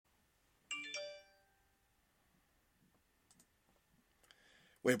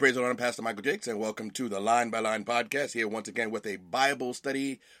Well, praise the Lord, I'm Pastor Michael Jakes, and welcome to the Line by Line podcast, here once again with a Bible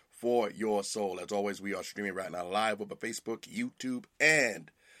study for your soul. As always, we are streaming right now live over Facebook, YouTube,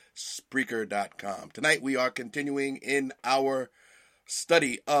 and Spreaker.com. Tonight, we are continuing in our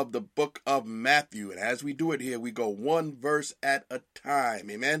study of the book of Matthew, and as we do it here, we go one verse at a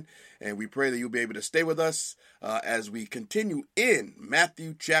time, amen? And we pray that you'll be able to stay with us as we continue in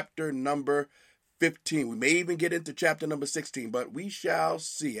Matthew chapter number 15. We may even get into chapter number 16, but we shall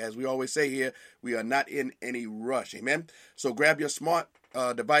see. As we always say here, we are not in any rush. Amen. So grab your smart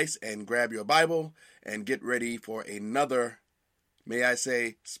device and grab your Bible and get ready for another, may I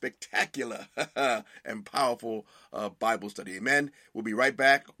say, spectacular and powerful Bible study. Amen. We'll be right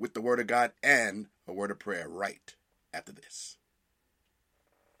back with the Word of God and a word of prayer right after this.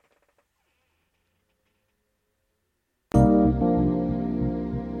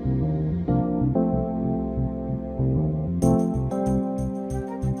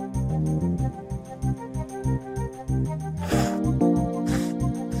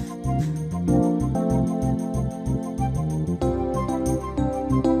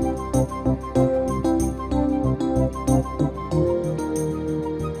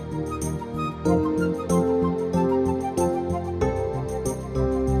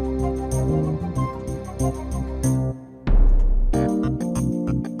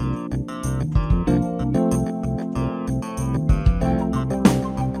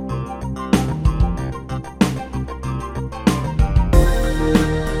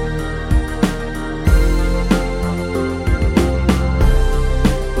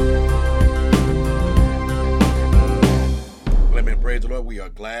 We are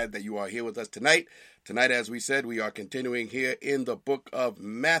glad that you are here with us tonight. Tonight, as we said, we are continuing here in the book of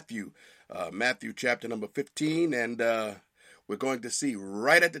Matthew, Matthew chapter number 15, and we're going to see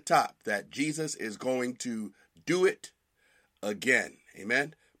right at the top that Jesus is going to do it again.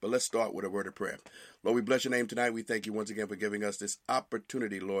 Amen. But let's start with a word of prayer. Lord, we bless your name tonight. We thank you once again for giving us this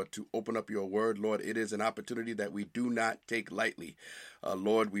opportunity, Lord, to open up your word. Lord, it is an opportunity that we do not take lightly.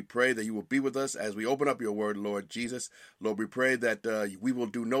 Lord, we pray that you will be with us as we open up your word, Lord Jesus. Lord, we pray that we will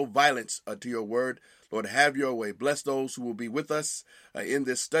do no violence to your word. Lord, have your way. Bless those who will be with us in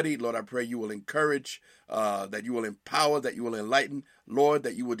this study. Lord, I pray you will encourage, that you will empower, that you will enlighten. Lord,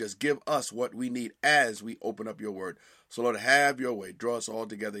 that you will just give us what we need as we open up your word. So, Lord, have your way. Draw us all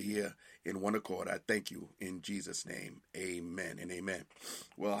together here in one accord. I thank you in Jesus' name. Amen and amen.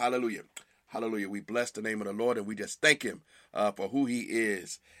 Well, hallelujah. Hallelujah. We bless the name of the Lord, and we just thank him for who he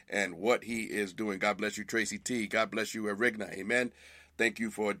is and what he is doing. God bless you, Tracy T. God bless you, Erigna. Amen. Thank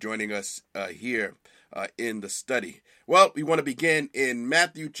you for joining us here in the study. Well, we want to begin in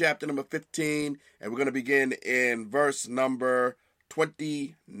Matthew chapter number 15, and we're going to begin in verse number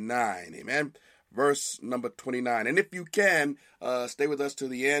 29. Amen. Verse number 29. And if you can, stay with us to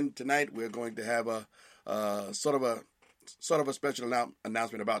the end tonight. We're going to have a sort of a special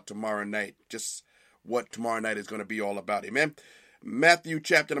announcement about tomorrow night, just what tomorrow night is going to be all about. Amen. Matthew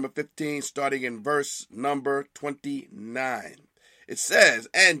chapter number 15, starting in verse number 29. It says,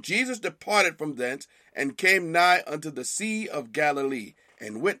 "And Jesus departed from thence and came nigh unto the Sea of Galilee,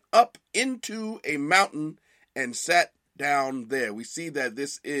 and went up into a mountain and sat down there." We see that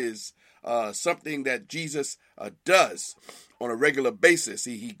this is something that Jesus does on a regular basis.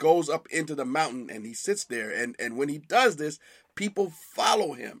 He goes up into the mountain and he sits there. And when he does this, people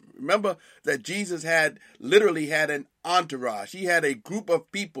follow him. Remember that Jesus literally had an entourage. He had a group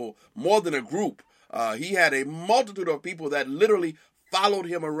of people, more than a group. He had a multitude of people that literally followed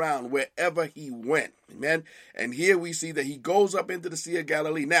him around wherever he went. Amen. And here we see that he goes up into the Sea of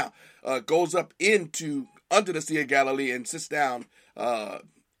Galilee. Now, goes up under the Sea of Galilee and sits down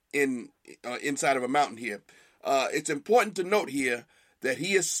inside of a mountain here. It's important to note here that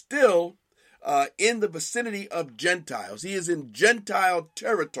he is still in the vicinity of Gentiles. He is in Gentile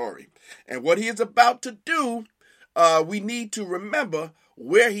territory. And what he is about to do, we need to remember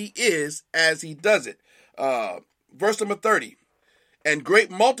where he is as he does it. Verse number 30. "And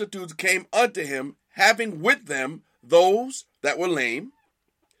great multitudes came unto him, having with them those that were lame,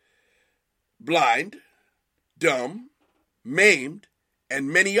 blind, dumb, maimed, and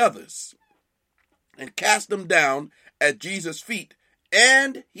many others, and cast them down at Jesus' feet,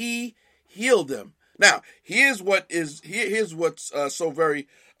 and he healed them." Now, here's what's so very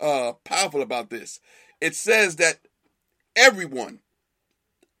powerful about this. It says that everyone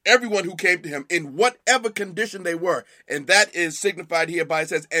who came to him, in whatever condition they were, and that is signified here by, it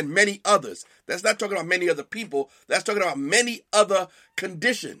says, "and many others." That's not talking about many other people. That's talking about many other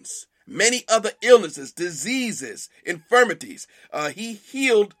conditions, many other illnesses, diseases, infirmities. He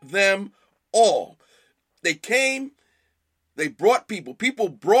healed them all. They They brought people. People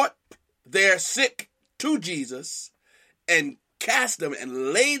brought their sick to Jesus and cast them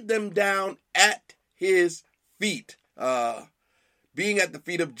and laid them down at his feet. Being at the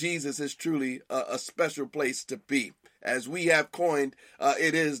feet of Jesus is truly a special place to be. As we have coined,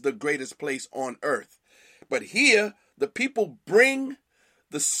 it is the greatest place on earth. But here, the people bring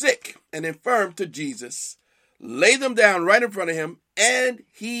the sick and infirm to Jesus, lay them down right in front of him, and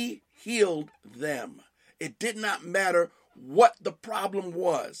he healed them. It did not matter what the problem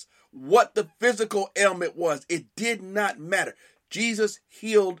was, what the physical ailment was. It did not matter. Jesus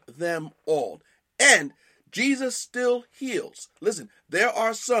healed them all. And Jesus still heals. Listen, there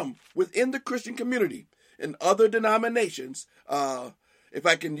are some within the Christian community in other denominations, if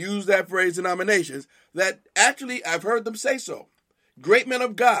I can use that phrase, denominations, that actually I've heard them say so. Great men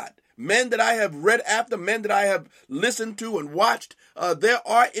of God, men that I have read after, men that I have listened to and watched, there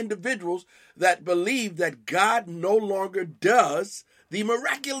are individuals that believe that God no longer does the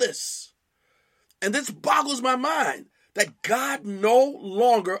miraculous. And this boggles my mind, that God no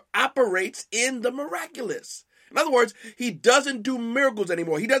longer operates in the miraculous. In other words, he doesn't do miracles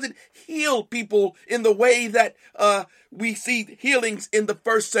anymore. He doesn't heal people in the way that we see healings in the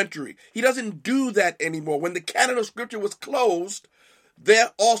first century. He doesn't do that anymore. When the canon of Scripture was closed,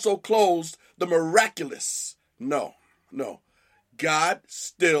 there also closed the miraculous. No. God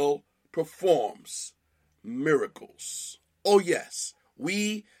still performs miracles. Oh yes,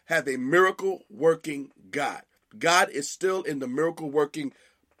 we have a miracle-working God. God is still in the miracle-working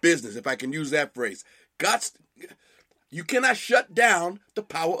business, if I can use that phrase. You cannot shut down the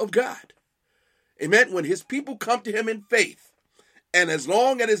power of God. Amen? When his people come to him in faith, and as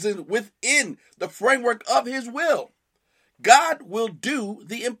long as it is within the framework of his will, God will do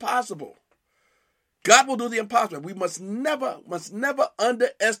the impossible. God will do the impossible. We must never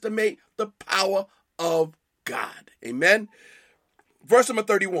underestimate the power of God. Amen? Verse number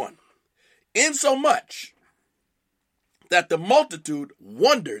 31. Insomuch that the multitude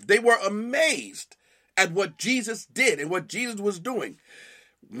wondered, they were amazed at what Jesus did and what Jesus was doing.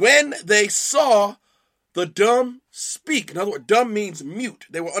 When they saw the dumb speak, in other words, dumb means mute.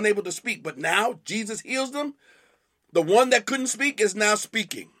 They were unable to speak, but now Jesus heals them. The one that couldn't speak is now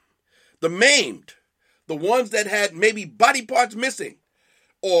speaking. The maimed, the ones that had maybe body parts missing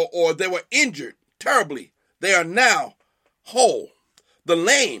or they were injured terribly, they are now whole. The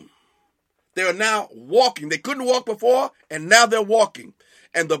lame, they are now walking. They couldn't walk before, and now they're walking.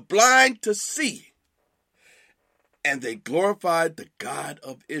 And the blind to see. And they glorified the God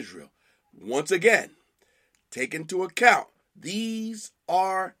of Israel. Once again, take into account, these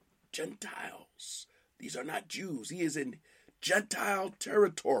are Gentiles. These are not Jews. He is in Gentile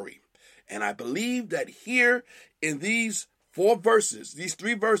territory. And I believe that here in these three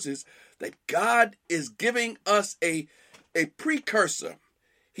verses, that God is giving us a precursor.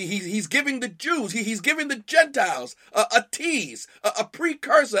 He's giving the Jews, he's giving the Gentiles a tease, a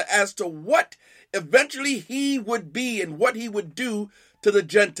precursor as to what eventually he would be and what he would do to the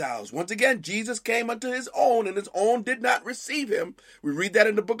Gentiles. Once again, Jesus came unto his own, and his own did not receive him. We read that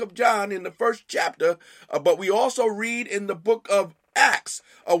in the book of John in the first chapter, but we also read in the book of Acts,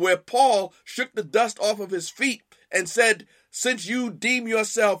 where Paul shook the dust off of his feet and said, since you deem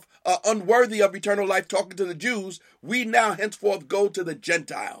yourself unworthy of eternal life, talking to the Jews, we now henceforth go to the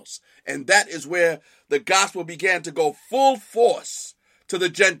Gentiles. And that is where the gospel began to go full force to the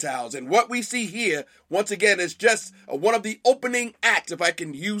Gentiles. And what we see here, once again, is just one of the opening acts, if I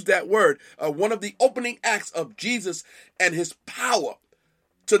can use that word, one of the opening acts of Jesus and his power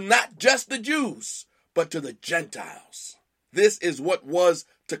to not just the Jews, but to the Gentiles. This is what was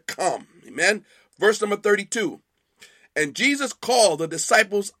to come. Amen. Verse number 32. And Jesus called the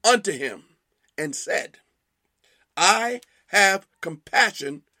disciples unto him and said, I have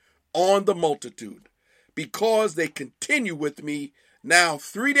compassion on the multitude, because they continue with me now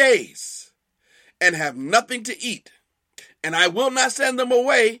 3 days and have nothing to eat. And I will not send them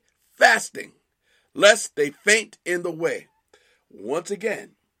away fasting, lest they faint in the way. Once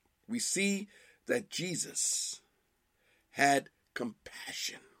again, we see that Jesus had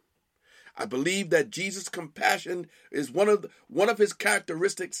compassion. I believe that Jesus' compassion is one of his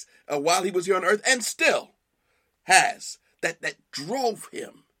characteristics while he was here on earth, and still has, that drove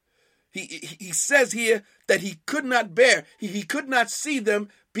him. He says here that he could not bear, he could not see them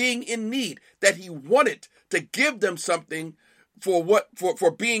being in need, that he wanted to give them something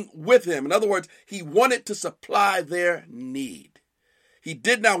for being with him. In other words, he wanted to supply their need. He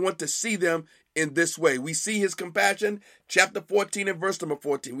did not want to see them in this way. We see his compassion, chapter 14 and verse number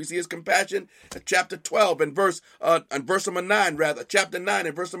 14. We see his compassion at chapter 12 and verse number 9, chapter 9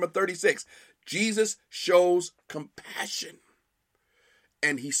 and verse number 36. Jesus shows compassion.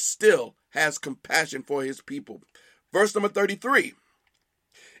 and he still has compassion for his people. Verse number 33.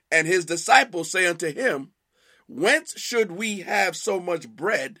 And his disciples say unto him, whence should we have so much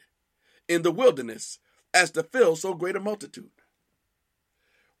bread in the wilderness as to fill so great a multitude?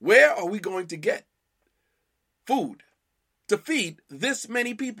 Where are we going to get food to feed this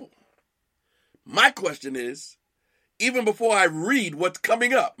many people? My question is, even before I read what's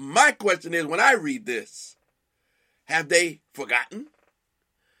coming up, my question is, when I read this, have they forgotten?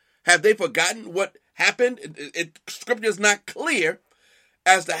 Have they forgotten what happened? Scripture is not clear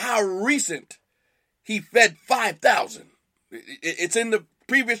as to how recent he fed 5,000. It's in the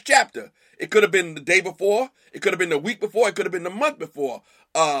previous chapter. It could have been the day before. It could have been the week before. It could have been the month before.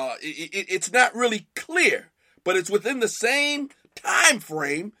 It's not really clear, but it's within the same time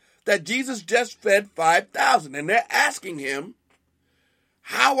frame that Jesus just fed 5,000. And they're asking him,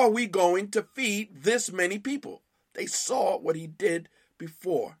 how are we going to feed this many people? They saw what he did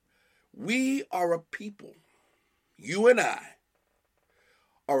before. We are a people, you and I,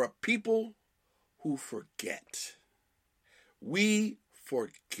 are a people who forget. We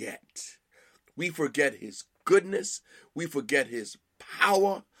forget. We forget his goodness. We forget his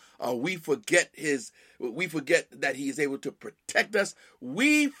power. We forget that he is able to protect us.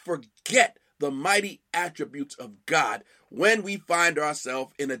 We forget the mighty attributes of God when we find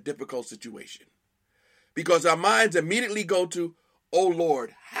ourselves in a difficult situation. Because our minds immediately go to, oh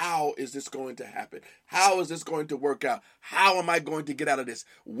Lord, how is this going to happen? How is this going to work out? How am I going to get out of this?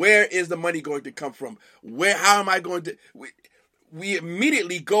 Where is the money going to come from? How am I going to... We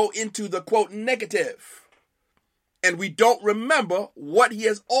immediately go into the, quote, negative. And we don't remember what he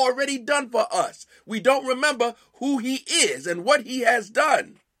has already done for us. We don't remember who he is and what he has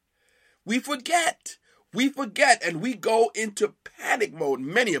done. We forget. We forget and we go into panic mode.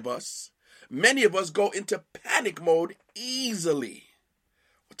 Many of us go into panic mode easily.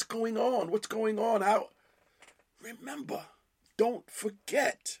 What's going on? What's going on? Remember, don't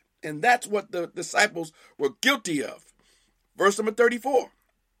forget. And that's what the disciples were guilty of. Verse number 34.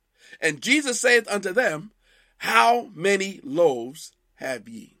 And Jesus saith unto them, how many loaves have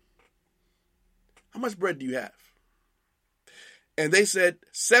ye? How much bread do you have? And they said,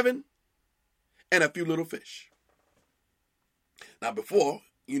 7 and a few little fish. Now before,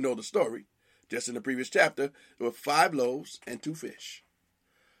 you know the story, just in the previous chapter, there were 5 loaves and 2 fish.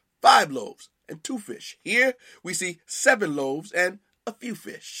 5 loaves and 2 fish. Here we see 7 loaves and a few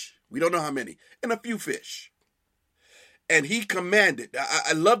fish. We don't know how many. And a few fish. And he commanded,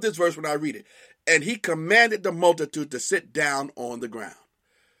 I love this verse when I read it. And he commanded the multitude to sit down on the ground.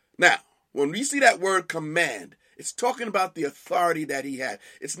 Now, when we see that word command, it's talking about the authority that he had.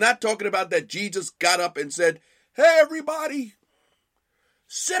 It's not talking about that Jesus got up and said, hey, everybody,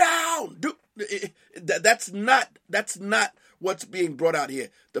 sit down. That's not what's being brought out here.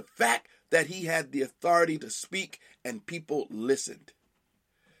 The fact that he had the authority to speak and people listened.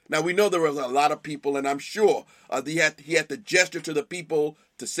 Now, we know there was a lot of people, and I'm sure he had to gesture to the people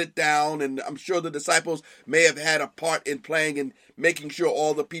to sit down, and I'm sure the disciples may have had a part in playing and making sure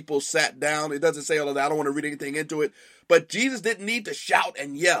all the people sat down. It doesn't say all of that. I don't want to read anything into it. But Jesus didn't need to shout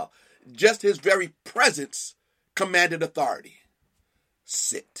and yell. Just his very presence commanded authority.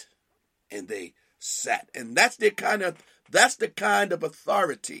 Sit. And they sat. And that's the kind of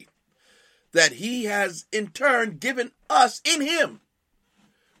authority that he has in turn given us in him.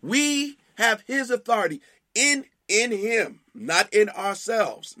 We have his authority in him, not in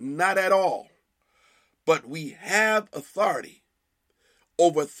ourselves, not at all. But we have authority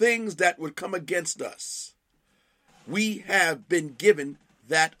over things that would come against us. We have been given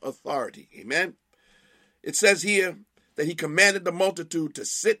that authority. Amen. It says here that he commanded the multitude to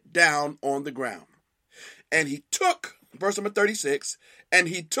sit down on the ground. And he took, verse number 36, and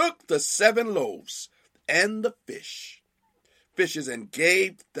he took the 7 loaves and the fishes and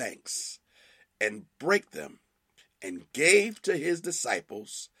gave thanks and brake them and gave to his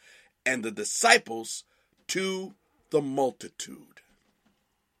disciples and the disciples to the multitude.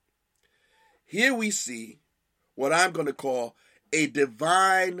 Here we see what I'm going to call a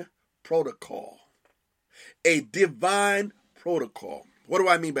divine protocol. A divine protocol. What do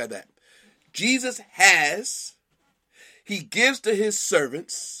I mean by that? Jesus he gives to his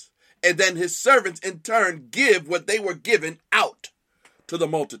servants, and then his servants in turn give what they were given out to the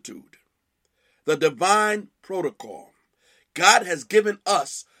multitude. The divine protocol. God has given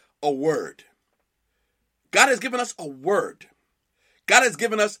us a word. God has given us a word. God has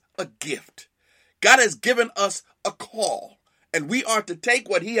given us a gift. God has given us a call. And we are to take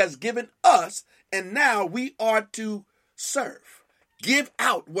what he has given us, and now we are to serve. Give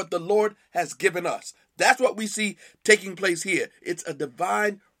out what the Lord has given us. That's what we see taking place here. It's a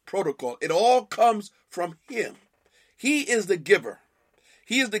divine protocol. It all comes from him. He is the giver.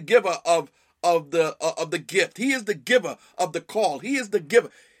 He is the giver of the gift. He is the giver of the call. He is the giver.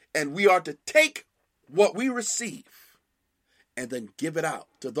 And we are to take what we receive and then give it out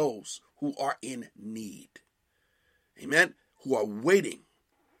to those who are in need. Amen? Who are waiting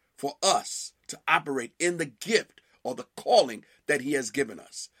for us to operate in the gift or the calling that he has given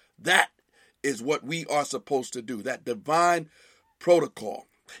us. That is what we are supposed to do, that divine protocol.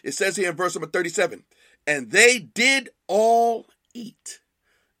 It says here in verse number 37, and they did all eat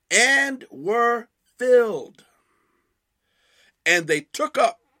and were filled. And they took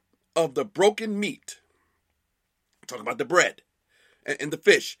up of the broken meat, talking about the bread and the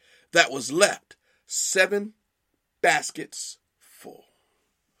fish that was left, 7 baskets full.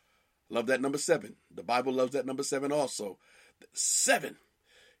 Love that number 7. The Bible loves that number 7 also. 7.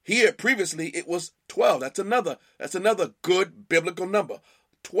 Here previously it was 12. That's another good biblical number.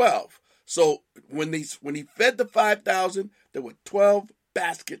 12. So when he fed the 5,000, there were 12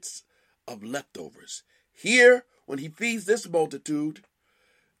 baskets of leftovers. Here, when he feeds this multitude,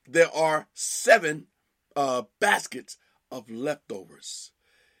 there are 7 baskets of leftovers.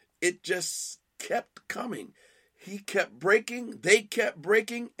 It just kept coming. He kept breaking, they kept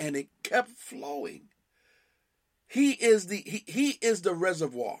breaking, and it kept flowing. He is the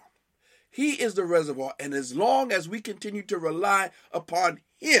reservoir. He is the reservoir. And as long as we continue to rely upon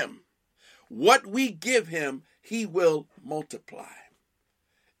him, what we give him, he will multiply.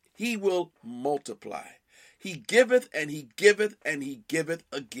 He will multiply. He giveth and he giveth and he giveth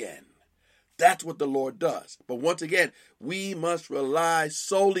again. That's what the Lord does. But once again, we must rely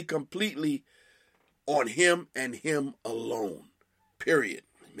solely, completely on him and him alone. Period.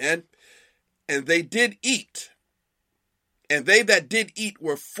 Amen. And they did eat. And they that did eat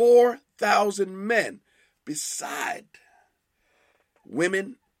were 4,000 men, beside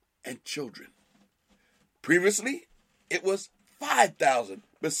women and children. Previously, it was 5,000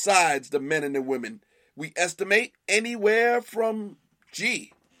 besides the men and the women. We estimate anywhere from,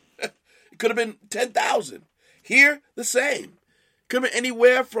 it could have been 10,000. Here, the same. Could have been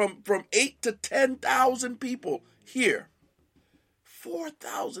anywhere from 8 to 10,000 people. Here,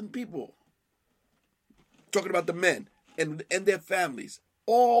 4,000 people. Talking about the men and their families,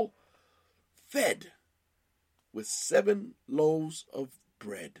 all fed with 7 loaves of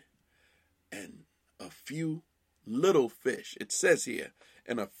bread and a few little fish. It says here,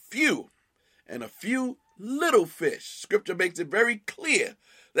 and a few little fish. Scripture makes it very clear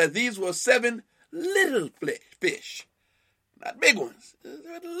that these were 7 little fish. Not big ones,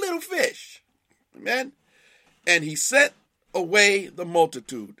 little fish. Amen. And he sent away the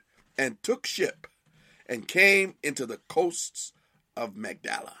multitude and took ship and came into the coasts of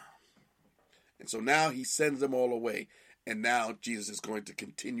Magdala. And so now he sends them all away. And now Jesus is going to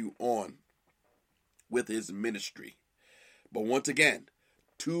continue on with his ministry. But once again,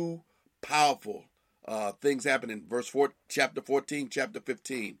 2 powerful things happen in chapter 14, chapter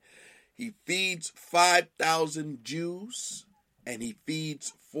 15. He feeds 5,000 Jews and he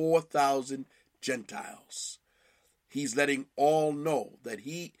feeds 4,000 Gentiles. He's letting all know that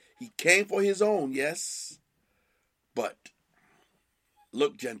he came for his own, yes, but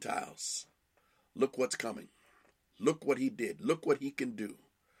look, Gentiles, look what's coming. Look what he did. Look what he can do.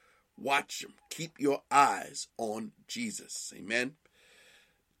 Watch him. Keep your eyes on Jesus. Amen.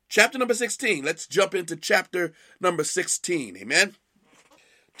 Chapter number 16. Let's jump into chapter number 16. Amen.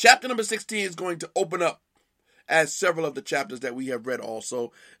 Chapter number 16 is going to open up, as several of the chapters that we have read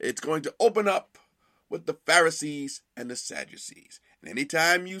also, it's going to open up with the Pharisees and the Sadducees. And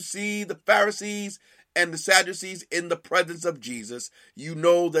anytime you see the Pharisees and the Sadducees in the presence of Jesus, you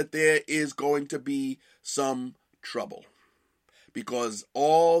know that there is going to be some trouble. Because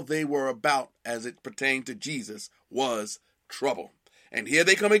all they were about as it pertained to Jesus was trouble. And here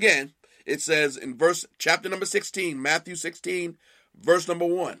they come again. It says in chapter number 16, Matthew 16, verse number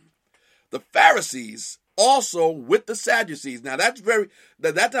 1. The Pharisees also with the Sadducees. Now that's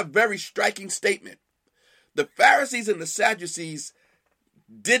a very striking statement. The Pharisees and the Sadducees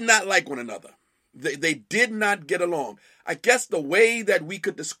did not like one another. They did not get along. I guess the way that we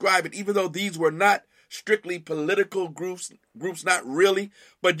could describe it, even though these were not strictly political groups not really,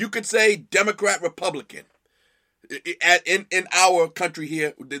 but you could say Democrat, Republican. In our country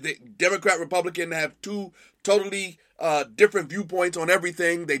here, the Democrat, Republican have 2 totally different viewpoints on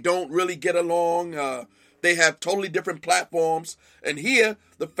everything. They don't really get along. They have totally different platforms. And here,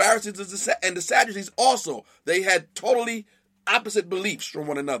 the Pharisees and the Sadducees also, they had totally opposite beliefs from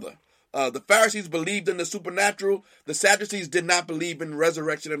one another. The Pharisees believed in the supernatural. The Sadducees did not believe in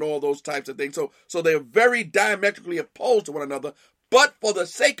resurrection and all those types of things. So they're very diametrically opposed to one another. But for the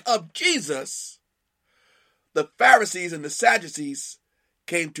sake of Jesus, the Pharisees and the Sadducees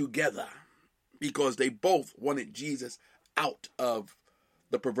came together because they both wanted Jesus out of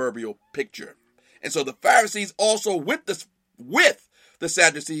the proverbial picture. And so the Pharisees also with the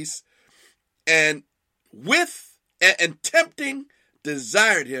Sadducees and tempting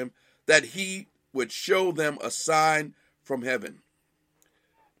desired him that he would show them a sign from heaven.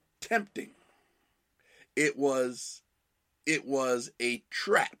 Tempting. It was a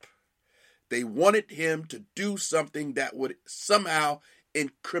trap. They wanted him to do something that would somehow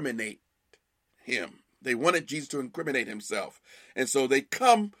incriminate him. They wanted Jesus to incriminate himself. And so they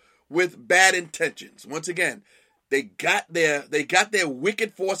come with bad intentions. Once again, they got their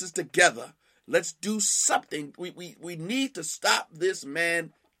wicked forces together. Let's do something. We need to stop this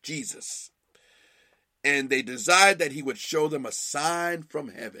man, Jesus. And they desired that he would show them a sign from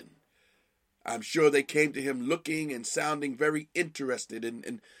heaven. I'm sure they came to him looking and sounding very interested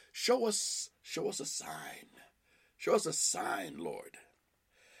and show us a sign. Show us a sign, Lord.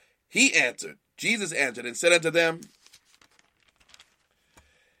 Jesus answered and said unto them,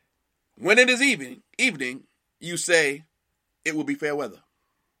 when it is evening, you say it will be fair weather,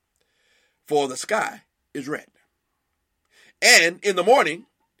 for the sky is red. And in the morning,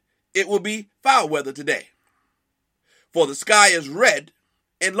 it will be foul weather today, for the sky is red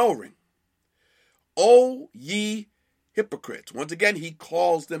and lowering. O ye hypocrites. Once again, he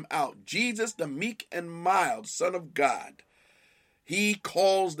calls them out. Jesus, the meek and mild Son of God. He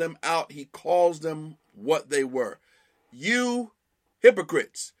calls them out. He calls them what they were. You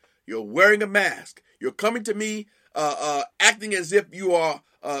hypocrites. You're wearing a mask. You're coming to me acting as if you are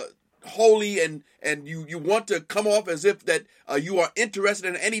holy and you want to come off as if that you are interested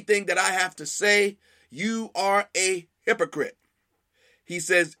in anything that I have to say. You are a hypocrite. He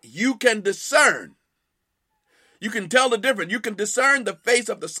says you can discern. You can tell the difference. You can discern the face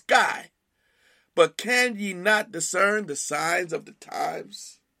of the sky. But can ye not discern the signs of the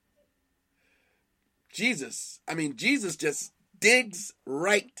times? Jesus just digs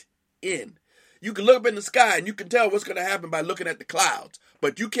right in. You can look up in the sky and you can tell what's going to happen by looking at the clouds.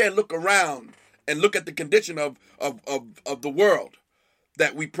 But you can't look around and look at the condition of the world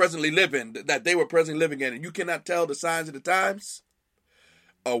that we presently live in, that they were presently living in. And you cannot tell the signs of the times.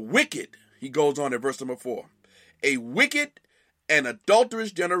 A wicked, he goes on in verse number 4. A wicked and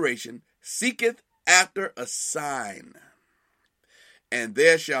adulterous generation seeketh after a sign, and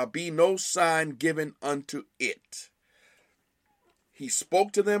there shall be no sign given unto it. He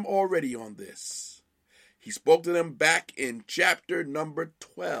spoke to them already on this. He spoke to them back in chapter number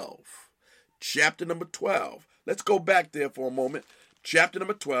 12. Chapter number 12. Let's go back there for a moment. Chapter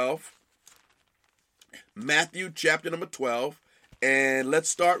number 12. Matthew chapter number 12. And let's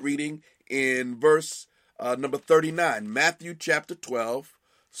start reading in verse number 39. Matthew chapter 12,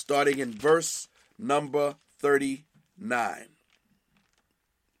 starting in verse number 39.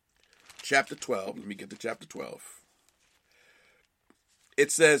 Chapter 12. Let me get to chapter 12.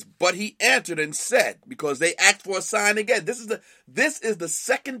 It says, but he answered and said, because they asked for a sign again. This is the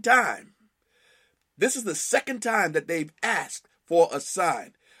second time. This is the second time that they've asked for a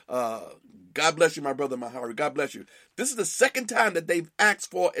sign. God bless you, my brother, my heart. God bless you. This is the second time that they've asked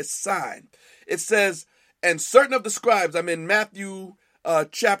for a sign. It says, and certain of the scribes, I'm in Matthew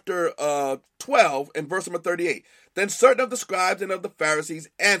chapter 12 and verse number 38. Then certain of the scribes and of the Pharisees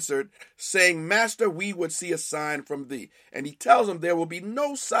answered, saying, Master, we would see a sign from thee. And he tells them there will be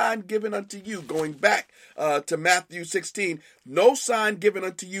no sign given unto you. Going back to Matthew 16, no sign given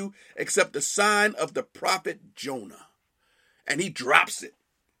unto you except the sign of the prophet Jonah. And he drops it.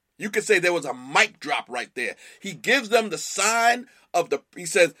 You could say there was a mic drop right there. He gives them the sign he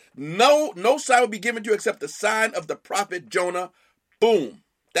says, no sign will be given to you except the sign of the prophet Jonah. Boom.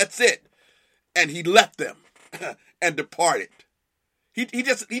 That's it. And he left them and departed. He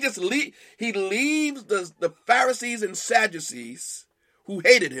leaves the Pharisees and Sadducees who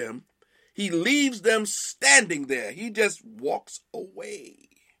hated him. He leaves them standing there. He just walks away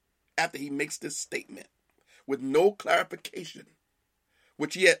after he makes this statement with no clarification,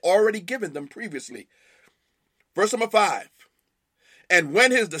 which he had already given them previously. Verse number 5. And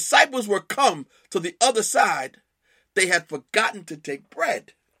when his disciples were come to the other side, they had forgotten to take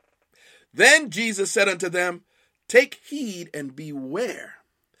bread. Then Jesus said unto them, take heed and beware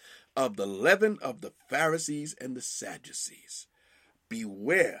of the leaven of the Pharisees and the Sadducees.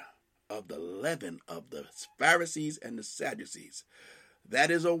 Beware of the leaven of the Pharisees and the Sadducees.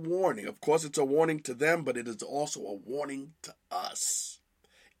 That is a warning. Of course, it's a warning to them, but it is also a warning to us.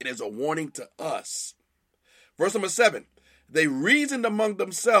 It is a warning to us. Verse number 7. They reasoned among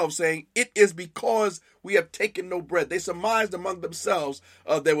themselves, saying, it is because we have taken no bread. They surmised among themselves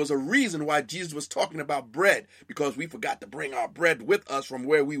there was a reason why Jesus was talking about bread, because we forgot to bring our bread with us from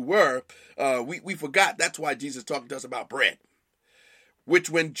where we were. We forgot. That's why Jesus is talking to us about bread. Which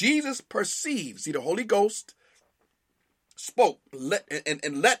when Jesus perceived, see, the Holy Ghost spoke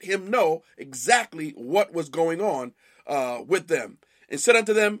and let him know exactly what was going on with them, and said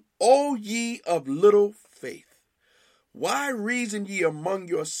unto them, O ye of little faith, why reason ye among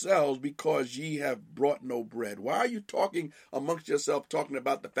yourselves, because ye have brought no bread? Why are you talking amongst yourselves, talking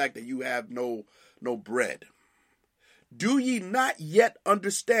about the fact that you have no bread? Do ye not yet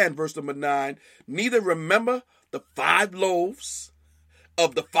understand, verse number 9, neither remember the 5 loaves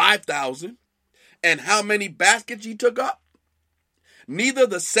of the 5,000, and how many baskets ye took up? Neither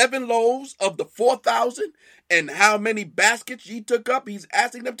the 7 loaves of the 4,000, and how many baskets ye took up? He's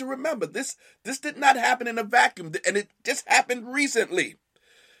asking them to remember. This did not happen in a vacuum, and it just happened recently.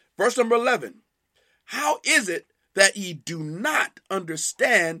 Verse number 11. How is it that ye do not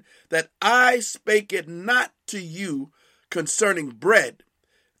understand that I spake it not to you concerning bread,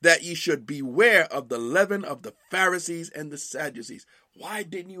 that ye should beware of the leaven of the Pharisees and the Sadducees? Why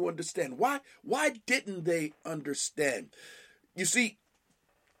didn't you understand? Why didn't they understand? You see,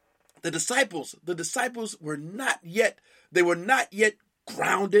 the disciples were not yet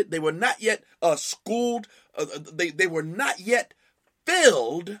grounded. They were not yet schooled. They were not yet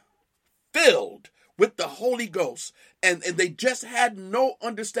filled with the Holy Ghost. And they just had no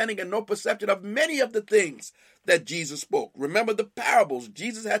understanding and no perception of many of the things that Jesus spoke. Remember the parables.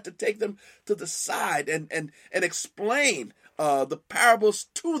 Jesus had to take them to the side and explain the parables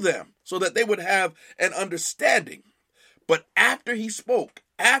to them so that they would have an understanding. But after he spoke,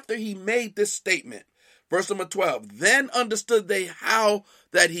 after he made this statement, verse number 12, then understood they how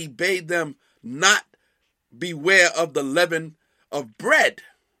that he bade them not beware of the leaven of bread.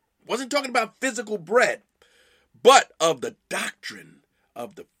 Wasn't talking about physical bread, but of the doctrine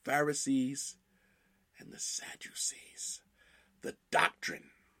of the Pharisees and the Sadducees. The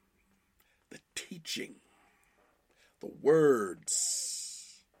doctrine, the teaching, the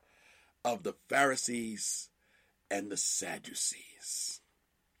words of the Pharisees and the Sadducees.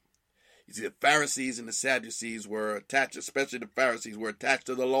 You see, the Pharisees and the Sadducees were attached, especially the Pharisees, were attached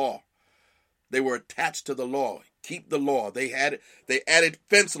to the law. They were attached to the law. Keep the law. They added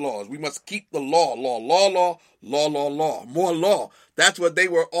fence laws. We must keep the law. Law. More law. That's what they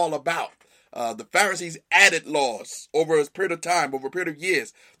were all about. The Pharisees added laws over a period of time, over a period of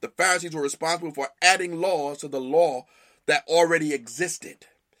years. The Pharisees were responsible for adding laws to the law that already existed.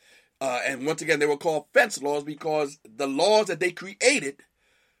 And once again, they were called fence laws because the laws that they created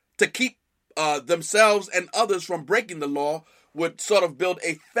to keep themselves and others from breaking the law would sort of build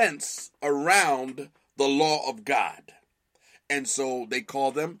a fence around the law of God. And so they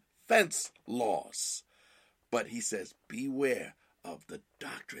call them fence laws. But he says, beware of the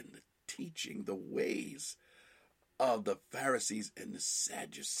doctrine, the teaching, the ways of the Pharisees and the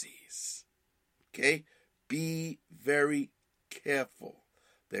Sadducees. Okay? Be very careful.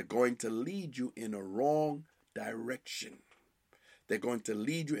 They're going to lead you in a wrong direction. They're going to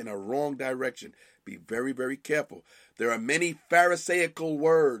lead you in a wrong direction. Be very, very careful. There are many Pharisaical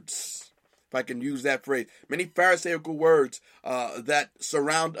words, if I can use that phrase, many Pharisaical words that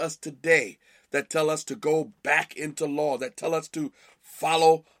surround us today, that tell us to go back into law, that tell us to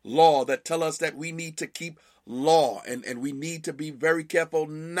follow law, that tell us that we need to keep law, and we need to be very careful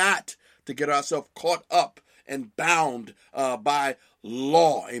not to get ourselves caught up and bound by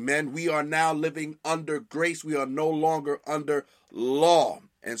law. Amen. We are now living under grace. We are no longer under law.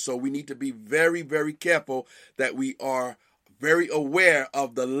 And so we need to be very, very careful that we are very aware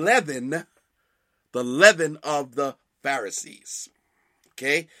of the leaven of the Pharisees.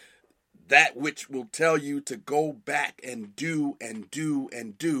 Okay? That which will tell you to go back and do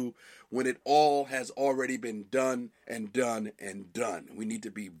when it all has already been done. We need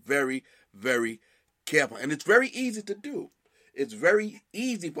to be very, very careful. And it's very easy to do. It's very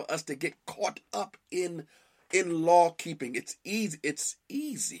easy for us to get caught up in law keeping. It's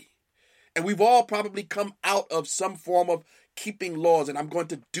easy. And we've all probably come out of some form of keeping laws, and I'm going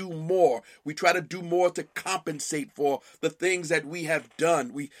to do more. We try to do more to compensate for the things that we have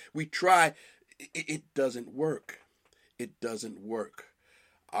done. We try. It doesn't work. It doesn't work.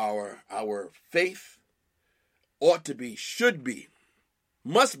 Our faith ought to be, should be,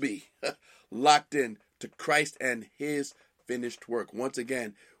 must be locked in to Christ and his finished work. Once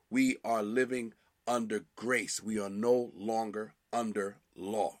again, we are living under grace. We are no longer under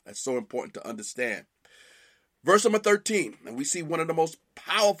law. That's so important to understand. Verse number 13, and we see one of the most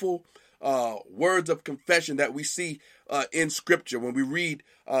powerful words of confession that we see in Scripture when we read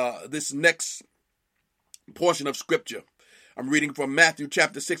this next portion of Scripture. I'm reading from Matthew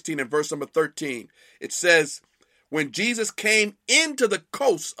chapter 16 and verse number 13. It says, when Jesus came into the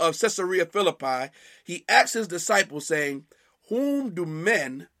coast of Caesarea Philippi, he asked his disciples, saying, whom do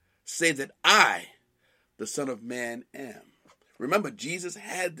men say that I, the Son of Man, am? Remember, Jesus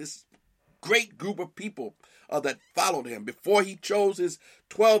had this great group of people that followed him. Before he chose his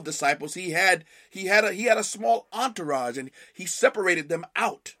 12 disciples, he had a small entourage, and he separated them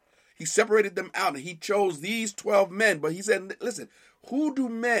out. He separated them out, and he chose these 12 men. But he said, listen, who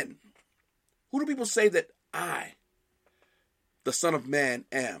do people say that I, the Son of Man,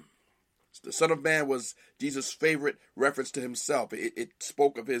 am? The Son of Man was Jesus' favorite reference to himself. It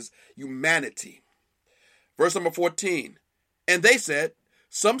spoke of his humanity. Verse number 14, and they said,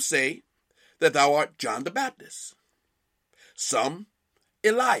 some say that thou art John the Baptist, some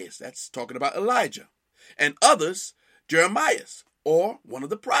Elias, that's talking about Elijah, and others Jeremiah, or one of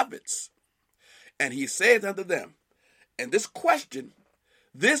the prophets. And he saith unto them, and this question,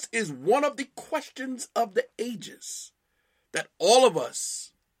 this is one of the questions of the ages that all of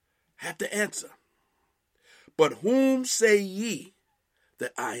us have to answer. But whom say ye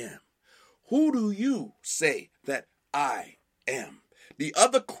that I am? Who do you say that I am? The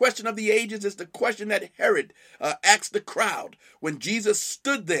other question of the ages is the question that Herod asked the crowd when Jesus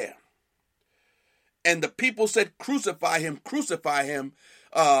stood there. And the people said, crucify him, crucify him.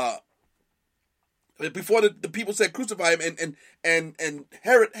 Before the people said, crucify him, and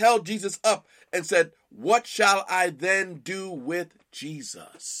Herod held Jesus up and said, what shall I then do with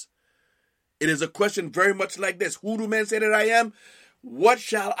Jesus? It is a question very much like this. Who do men say that I am? What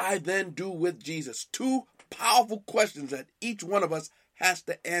shall I then do with Jesus? Two powerful questions that each one of us has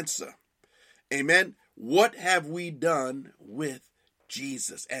to answer. Amen. What have we done with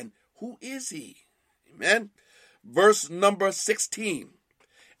Jesus? And who is he? Amen. Verse number 16.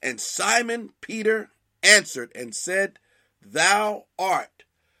 And Simon Peter answered and said, thou art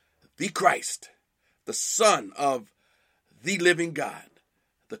the Christ, the Son of the living God,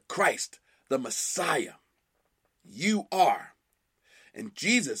 the Christ, the Messiah. You are. And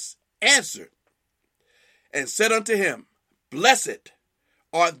Jesus answered and said unto him, blessed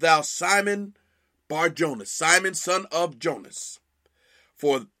art thou, Simon Bar-Jonas, Simon son of Jonas.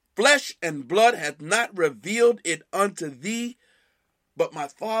 For flesh and blood hath not revealed it unto thee, but my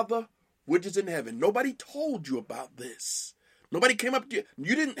Father which is in heaven. Nobody told you about this. Nobody came up to you.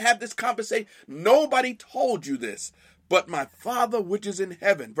 You didn't have this conversation. Nobody told you this, but my Father which is in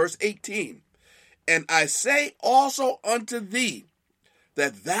heaven. Verse 18. And I say also unto thee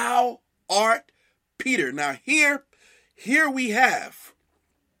that thou art Peter. Now here we have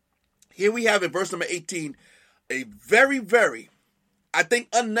in verse number 18, a very, very, I think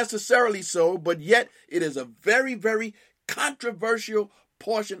unnecessarily so, but yet it is a very, very controversial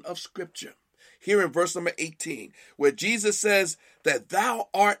portion of Scripture. Here in verse number 18, where Jesus says that thou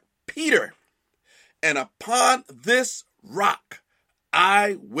art Peter, and upon this rock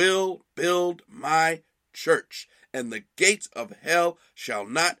I will build my church, and the gates of hell shall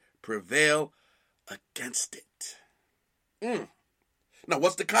not prevail against it. Now,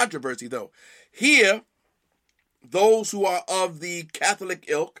 what's the controversy, though? Here, those who are of the Catholic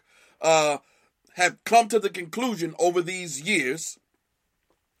ilk have come to the conclusion over these years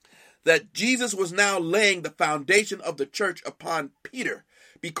that Jesus was now laying the foundation of the church upon Peter,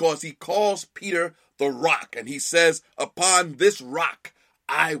 because he calls Peter the rock, and he says, upon this rock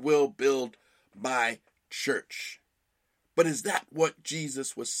I will build my church. But is that what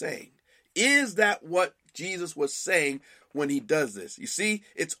Jesus was saying? Is that what Jesus was saying when he does this? You see,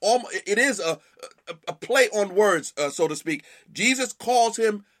 it is a play on words, so to speak. Jesus calls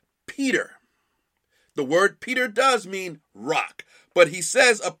him Peter. The word Peter does mean rock, but he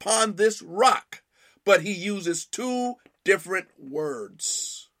says upon this rock, but he uses two different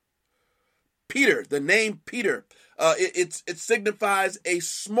words. Peter, the name Peter, it signifies a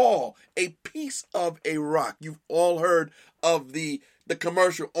piece of a rock. You've all heard of the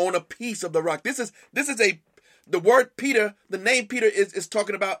commercial, own a piece of the rock. The word Peter, the name Peter is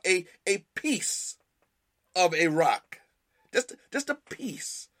talking about a piece of a rock. Just a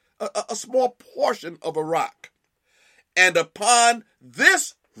piece, a small portion of a rock. And upon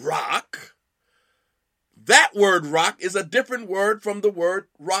this rock, that word rock is a different word from the word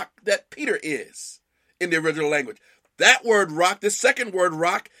rock that Peter is in the original language. That word rock, the second word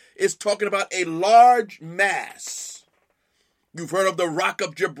rock, is talking about a large mass. You've heard of the Rock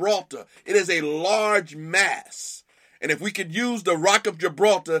of Gibraltar. It is a large mass. And if we could use the Rock of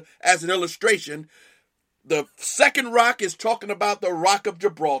Gibraltar as an illustration, The second rock is talking about the rock of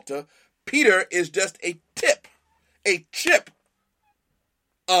Gibraltar. Peter is just a chip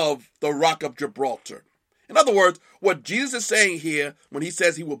of the rock of Gibraltar. In other words, what Jesus is saying here when he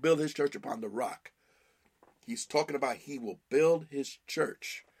says he will build his church upon the rock, he's talking about he will build his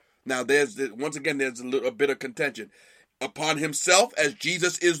church. Now, there's a bit of contention. Upon himself, as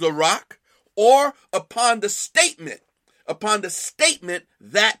Jesus is the rock, or upon the statement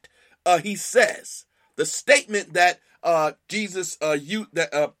that he says. The statement that the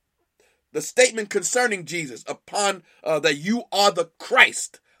statement concerning Jesus, upon that you are the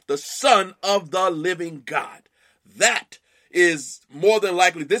Christ, the Son of the living God. That is more than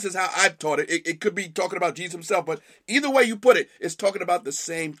likely, this is how I've taught it. It could be talking about Jesus himself, but either way you put it, it's talking about the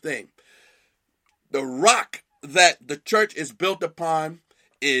same thing. The rock that the church is built upon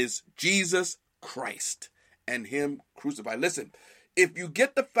is Jesus Christ and him crucified. Listen, if you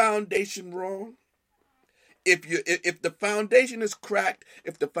get the foundation wrong, if the foundation is cracked,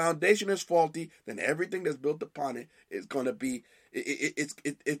 if the foundation is faulty, then everything that's built upon it is going to be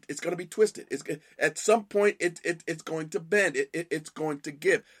it's going to be twisted. At some point it's going to bend. It's going to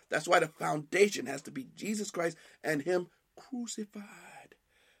give. That's why the foundation has to be Jesus Christ and him crucified.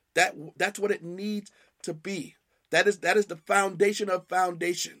 That's what it needs to be. That is the foundation of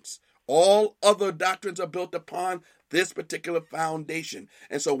foundations. All other doctrines are built upon this particular foundation.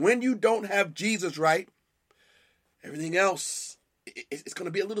 And so when you don't have Jesus right, everything else, it's going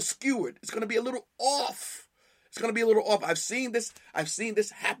to be a little skewered. It's going to be a little off. I've seen this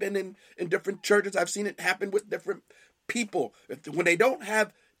happen in different churches. I've seen it happen with different people. When they don't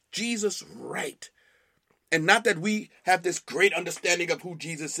have Jesus right, and not that we have this great understanding of who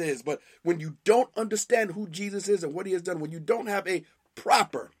Jesus is, but when you don't understand who Jesus is and what he has done, when you don't have a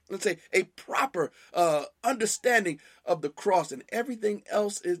proper understanding of the cross, and everything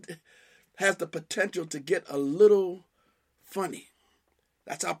else has the potential to get a little funny.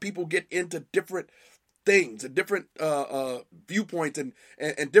 That's how people get into different things and different viewpoints and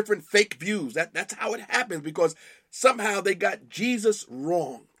different fake views. That's how it happens, because somehow they got Jesus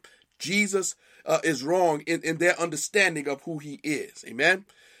wrong. Jesus is wrong in their understanding of who he is. Amen.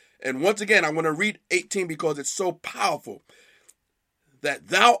 And once again, I'm going to read 18 because it's so powerful. That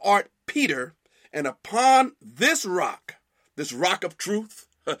thou art Peter, and upon this rock of truth,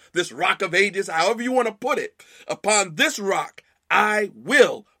 this rock of ages, however you want to put it, upon this rock I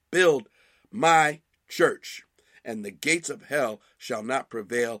will build my church, and the gates of hell shall not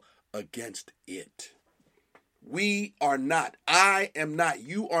prevail against it. We are not, I am not,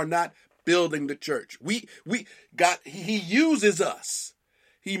 you are not building the church. He uses us.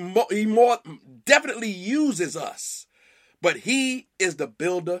 He more definitely uses us. But he is the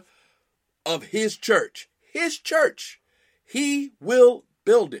builder of his church. His church. He will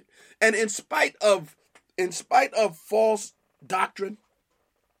build it. And in spite of false doctrine,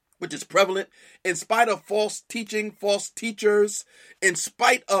 which is prevalent, in spite of false teaching, false teachers, in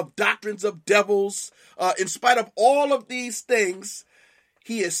spite of doctrines of devils, in spite of all of these things,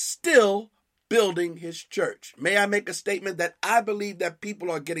 he is still building his church. May I make a statement that I believe that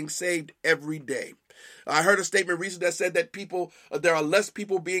people are getting saved every day. I heard a statement recently that said that there are less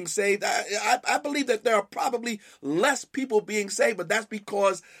people being saved. I believe that there are probably less people being saved, but that's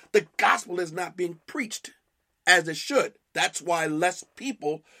because the gospel is not being preached as it should. That's why less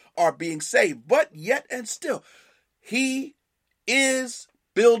people are being saved. But yet and still, he is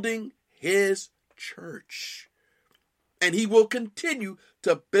building his church. And he will continue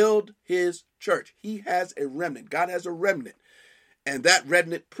to build his church. He has a remnant. God has a remnant. And that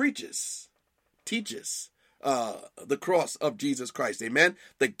remnant teaches the cross of Jesus Christ. Amen.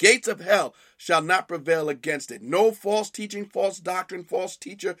 The gates of hell shall not prevail against it. No false teaching, false doctrine, false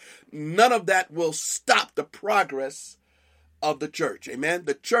teacher. None of that will stop the progress of the church. Amen.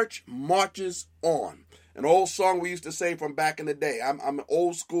 The church marches on. An old song we used to sing from back in the day. I'm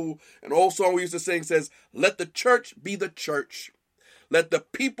old school. An old song we used to sing says, "Let the church be the church. Let the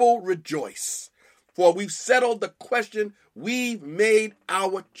people rejoice. For we've settled the question. We've made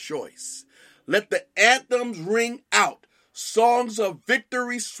our choice. Let the anthems ring out. Songs of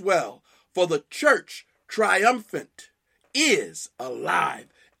victory swell. For the church triumphant is alive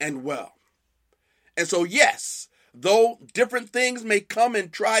and well." And so, yes, though different things may come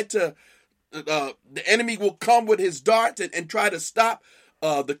and try to the enemy will come with his darts and try to stop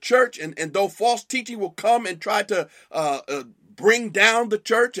the church. And though false teaching will come and try to bring down the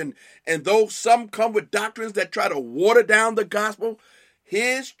church. And though some come with doctrines that try to water down the gospel,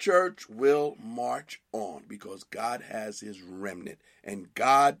 his church will march on because God has his remnant. And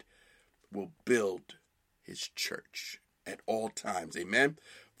God will build his church at all times. Amen.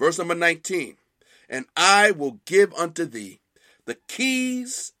 Verse number 19. and I will give unto thee the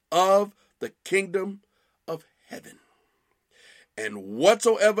keys of the kingdom of heaven. And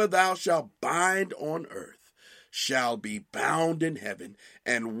whatsoever thou shalt bind on earth shall be bound in heaven,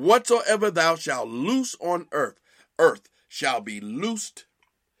 and whatsoever thou shalt loose on earth shall be loosed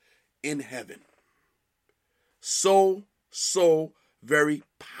in heaven. So very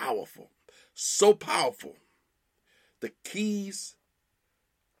powerful. So powerful. The keys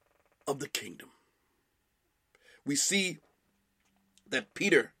of the kingdom. We see that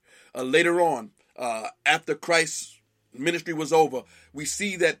Peter, later on, after Christ's ministry was over, we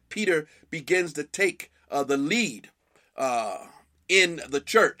see that Peter begins to take the lead in the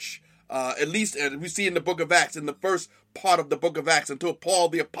church. At least we see in the book of Acts, in the first part of the book of Acts, until Paul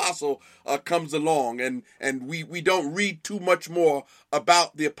the apostle comes along, and we don't read too much more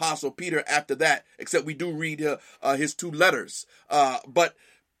about the apostle Peter after that, except we do read his two letters. But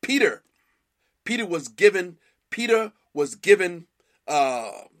Peter was given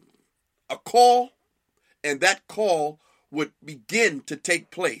a call, and that call would begin to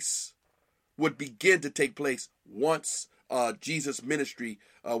take place once Jesus' ministry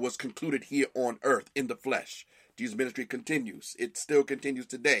was concluded here on earth in the flesh. Jesus' ministry continues. It still continues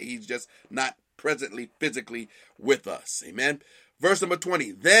today. He's just not presently physically with us. Amen. Verse number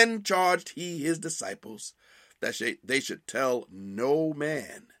 20. Then charged he his disciples that they should tell no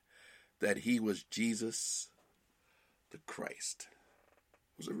man that he was Jesus the Christ.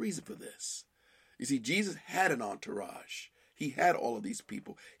 There was a reason for this. You see, Jesus had an entourage. He had all of these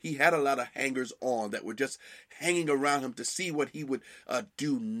people. He had a lot of hangers-on that were just hanging around him to see what he would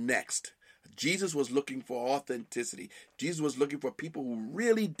do next. Jesus was looking for authenticity. Jesus was looking for people who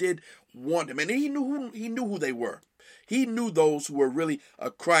really did want him. And he knew who they were. He knew those who were really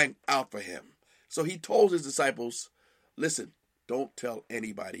crying out for him. So he told his disciples, listen, don't tell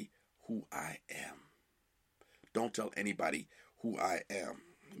anybody who I am. Don't tell anybody who I am.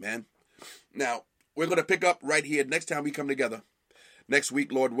 Amen. Now, we're going to pick up right here next time we come together. Next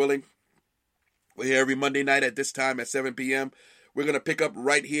week, Lord willing. We're here every Monday night at this time at 7 p.m. We're going to pick up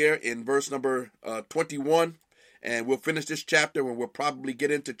right here in verse number 21. And we'll finish this chapter, and we'll probably get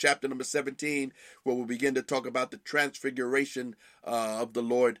into chapter number 17, where we'll begin to talk about the transfiguration of the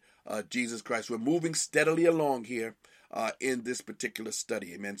Lord Jesus Christ. We're moving steadily along here in this particular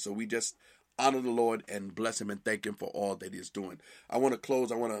study. Amen. So we just honor the Lord and bless him and thank him for all that he's doing. I want to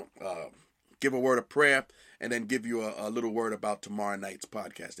close. I want to give a word of prayer and then give you a little word about tomorrow night's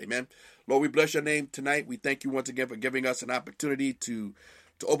podcast. Amen. Lord, we bless your name tonight. We thank you once again for giving us an opportunity to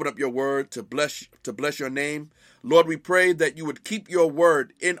open up your word, to bless your name. Lord, we pray that you would keep your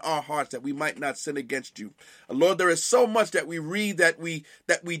word in our hearts, that we might not sin against you. Lord, there is so much that we read that we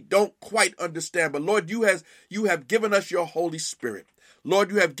don't quite understand. But Lord, you have given us your Holy Spirit.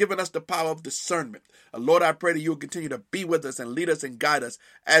 Lord, you have given us the power of discernment. Lord, I pray that you will continue to be with us and lead us and guide us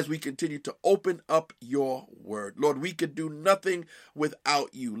as we continue to open up your word. Lord, we could do nothing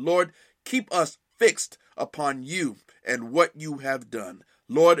without you. Lord, keep us fixed upon you and what you have done.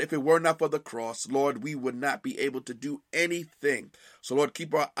 Lord, if it were not for the cross, Lord, we would not be able to do anything. So, Lord,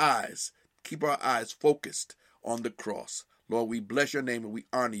 keep our eyes focused on the cross. Lord, we bless your name and we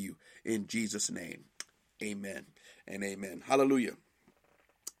honor you in Jesus' name. Amen and amen. Hallelujah.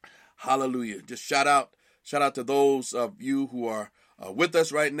 Hallelujah. Just shout out to those of you who are with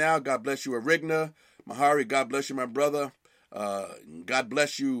us right now. God bless you, Arigna, Mahari. God bless you, my brother. God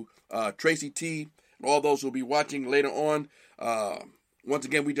bless you, Tracy T, and all those who will be watching later on. Once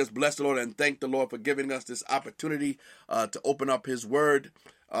again, we just bless the Lord and thank the Lord for giving us this opportunity to open up his word.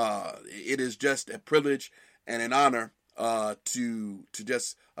 It is just a privilege and an honor to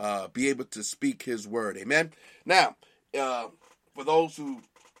just be able to speak his word. Amen. Now, for those who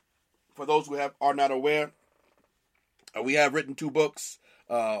are not aware, we have written 2 books.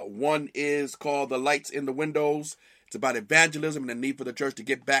 One is called The Lights in the Windows. It's about evangelism and the need for the church to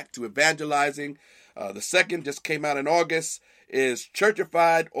get back to evangelizing. The second just came out in August, is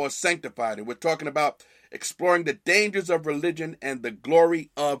Churchified or Sanctified. And we're talking about exploring the dangers of religion and the glory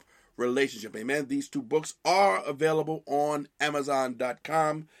of relationship. Amen. These 2 books are available on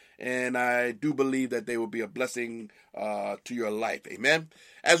Amazon.com. And I do believe that they will be a blessing to your life. Amen.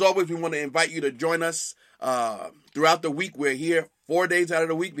 As always, we want to invite you to join us throughout the week. We're here 4 days out of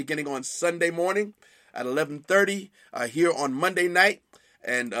the week, beginning on Sunday morning at 11:30, here on Monday night.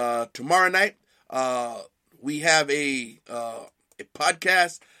 And tomorrow night, we have a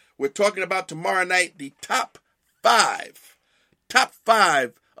podcast. We're talking about tomorrow night the top five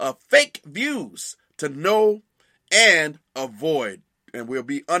fake views to know and avoid. And we'll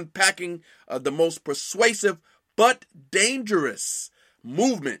be unpacking the most persuasive but dangerous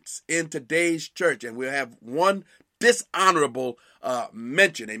movements in today's church, and we'll have one dishonorable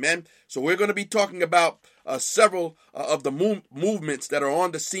mention. Amen. So we're going to be talking about several of the movements that are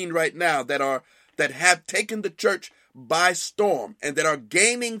on the scene right now that have taken the church by storm and that are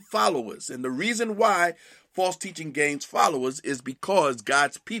gaining followers. And the reason why false teaching gains followers is because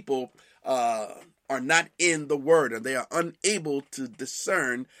God's people are not in the word, and they are unable to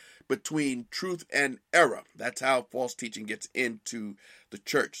discern between truth and error. That's how false teaching gets into the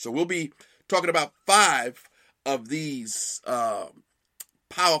church. So we'll be talking about 5 of these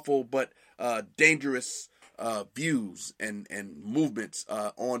powerful but dangerous views and movements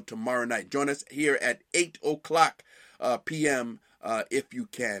on tomorrow night. Join us here at 8 o'clock p.m. If you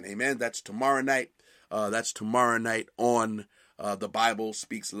can. Amen. That's tomorrow night. That's tomorrow night on the Bible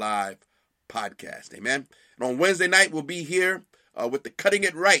Speaks Live podcast. Amen. And on Wednesday night, we'll be here with the Cutting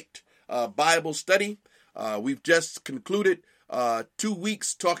It Right Bible study. We've just concluded 2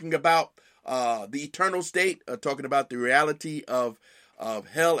 weeks talking about the eternal state, talking about the reality of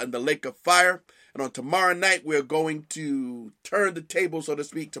hell and the lake of fire. And on tomorrow night, we're going to turn the table, so to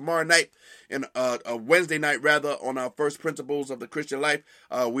speak. Tomorrow night, and Wednesday night, rather, on our first principles of the Christian life,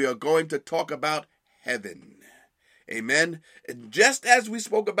 we are going to talk about heaven. Amen. And just as we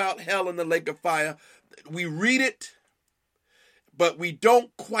spoke about hell and the lake of fire, we read it, but we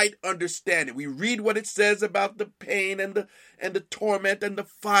don't quite understand it. We read what it says about the pain and the torment and the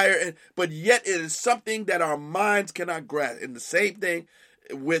fire, but yet it is something that our minds cannot grasp. And the same thing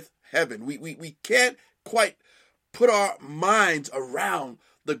with heaven. We can't quite put our minds around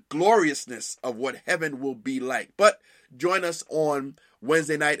the gloriousness of what heaven will be like. But join us on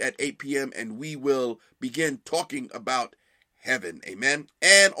Wednesday night at 8 p.m. and we will begin talking about heaven. Amen.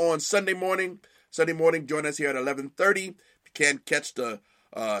 And on Sunday morning, join us here at 11:30. If you can't catch the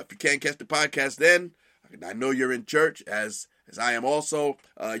podcast, then I know you're in church, as I am also.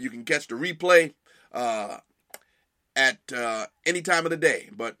 You can catch the replay at any time of the day,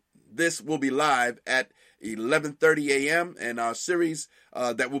 but this will be live at 11:30 a.m. and our series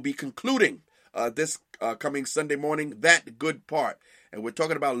that will be concluding this coming Sunday morning, That Good Part. And we're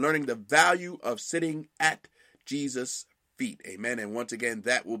talking about learning the value of sitting at Jesus' feet. Amen. And once again,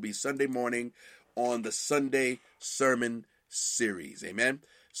 that will be Sunday morning on the Sunday Sermon Series. Amen.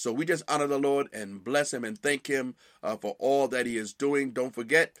 So we just honor the Lord and bless him and thank him for all that he is doing. Don't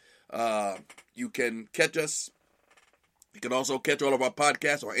forget, you can catch us. You can also catch all of our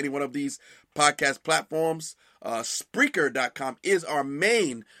podcasts on any one of these podcast platforms. Spreaker.com is our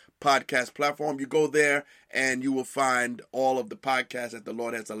main podcast platform. You go there and you will find all of the podcasts that the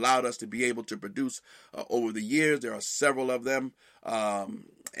Lord has allowed us to be able to produce over the years. There are several of them.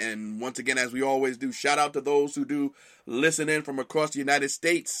 And once again, as we always do, shout out to those who do listen in from across the United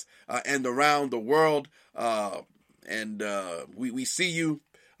States and around the world. We see you.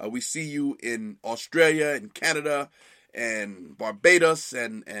 We see you in Australia and Canada and Barbados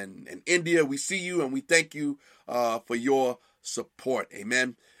and India. We see you and we thank you for your support.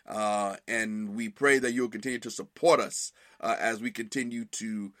 Amen. And we pray that you'll continue to support us as we continue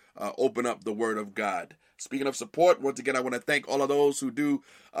to open up the Word of God. Speaking of support, once again, I want to thank all of those who do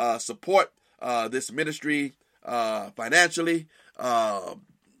support this ministry financially. I'm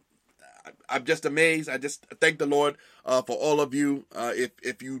just amazed. I just thank the Lord for all of you.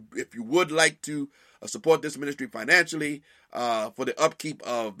 If you would like to support this ministry financially for the upkeep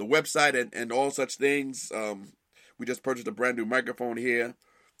of the website and all such things, we just purchased a brand new microphone here.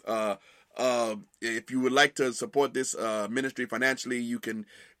 If you would like to support this ministry financially, you can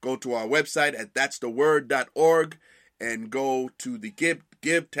go to our website at that'stheword.org and go to the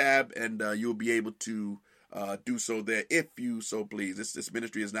give tab, and you'll be able to do so there if you so please. This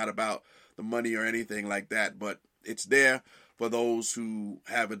ministry is not about the money or anything like that, but it's there for those who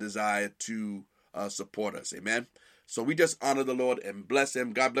have a desire to support us. Amen. So we just honor the Lord and bless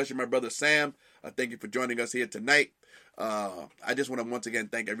him. God bless you, my brother Sam. Thank you for joining us here tonight. I just want to once again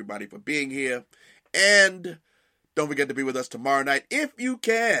thank everybody for being here. And don't forget to be with us tomorrow night if you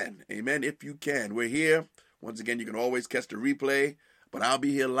can. Amen. If you can. We're here. Once again, you can always catch the replay, but I'll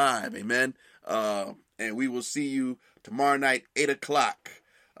be here live. Amen. And we will see you tomorrow night, 8 o'clock.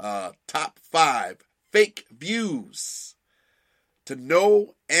 Top 5 fake views to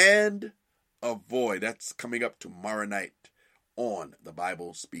know and avoid. That's coming up tomorrow night on the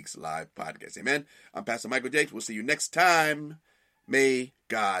Bible Speaks Live podcast. Amen. I'm Pastor Michael Jakes. We'll see you next time. May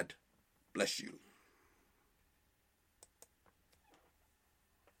God bless you.